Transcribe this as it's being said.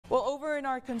more in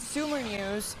our consumer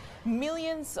news.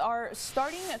 Millions are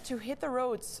starting to hit the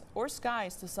roads or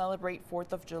skies to celebrate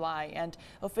 4th of July, and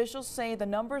officials say the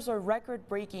numbers are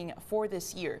record-breaking for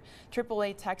this year.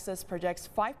 AAA Texas projects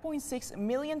 5.6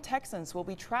 million Texans will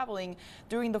be traveling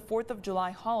during the 4th of July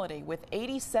holiday, with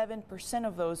 87%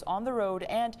 of those on the road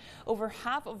and over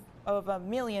half of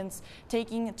millions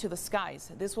taking to the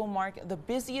skies. This will mark the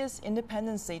busiest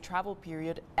Independence Day travel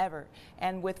period ever.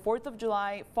 And with 4th of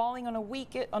July falling on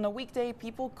a weekday,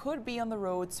 people could be on the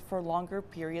roads for longer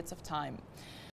periods of time.